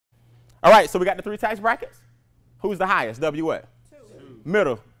All right, so we got the 3 tax brackets. Who's the highest? W what? 2.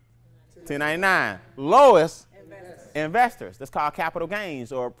 Middle, 1099. Lowest, investors. That's called capital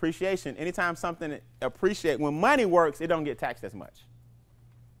gains or appreciation. Anytime something appreciates, when money works, it don't get taxed as much.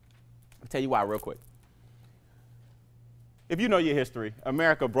 I'll tell you why real quick. If you know your history,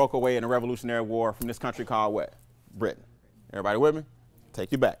 America broke away in a Revolutionary War from this country called what? Britain. Everybody with me?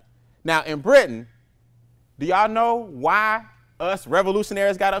 Take you back. Now, in Britain, do y'all know why us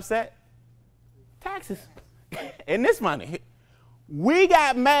revolutionaries got upset? Taxes. And this money. We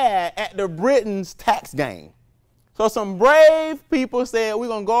got mad at the Britain's tax game. So some brave people said, we're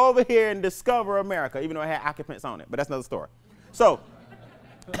going to go over here and discover America, even though it had occupants on it. But that's another story. So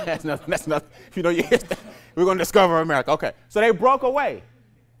that's nothing. If you know your history, we're going to discover America. Okay. So they broke away.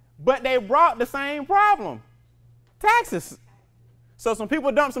 But they brought the same problem. Taxes. So some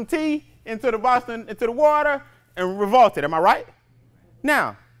people dumped some tea into the water and revolted. Am I right?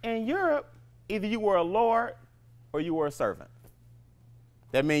 Now, in Europe, either you were a lord or you were a servant.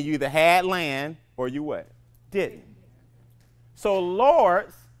 That means you either had land or you what? Didn't. So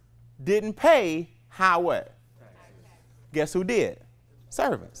lords didn't pay how what? Guess who did?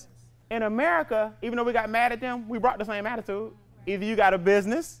 Servants. In America, even though we got mad at them, we brought the same attitude. Either you got a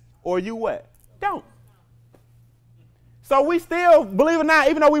business or you what? Don't. So we still, believe it or not,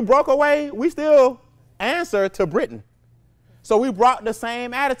 even though we broke away, we still answer to Britain. So we brought the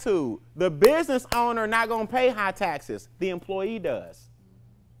same attitude. The business owner not going to pay high taxes. The employee does.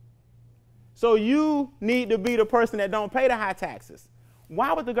 So you need to be the person that don't pay the high taxes.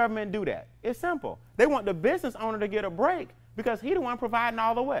 Why would the government do that? It's simple. They want the business owner to get a break because he the one providing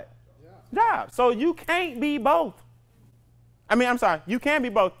all the what? Jobs. So you can't be both. I'm sorry. You can be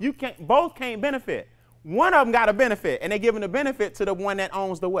both. Both can't benefit. One of them got a benefit, and they're giving the benefit to the one that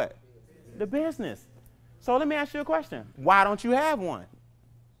owns the what? The business. So let me ask you a question. Why don't you have one?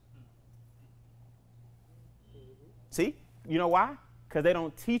 See? You know why? Because they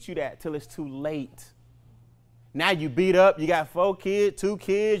don't teach you that till it's too late. Now you beat up, you got 4 kids, 2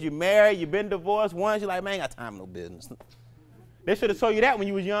 kids, you married, you've been divorced once, you're like, man, I ain't got time for no business. They should have told you that when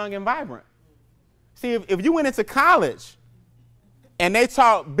you was young and vibrant. See, if you went into college and they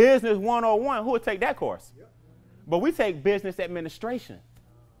taught business 101, who would take that course? Yep. But we take business administration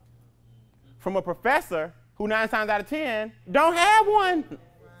from a professor who 9 times out of 10 don't have one.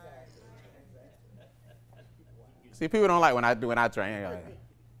 See, people don't like when I train.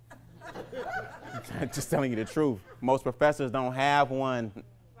 Just telling you the truth. Most professors don't have one.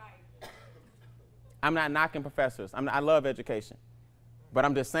 I'm not knocking professors. I love education. But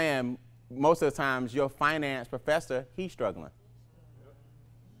I'm just saying, most of the times, your finance professor, he's struggling.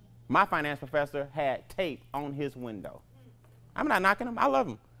 My finance professor had tape on his window. I'm not knocking him. I love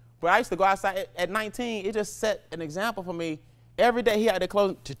him. But I used to go outside at 19. It just set an example for me. Every day he had to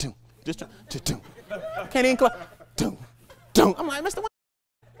close. Can't even close. I'm like, Mr.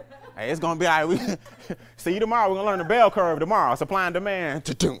 Hey, it's going to be all right. See you tomorrow. We're going to learn the bell curve tomorrow. Supply and demand.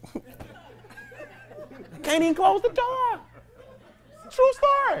 Can't even close the door. True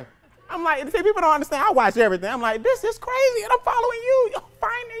story. I'm like, see, people don't understand. I watch everything. I'm like, this is crazy, and I'm following you. You're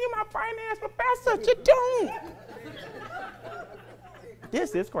my finance professor.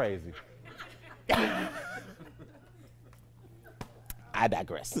 This is crazy. I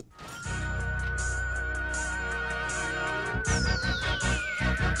digress.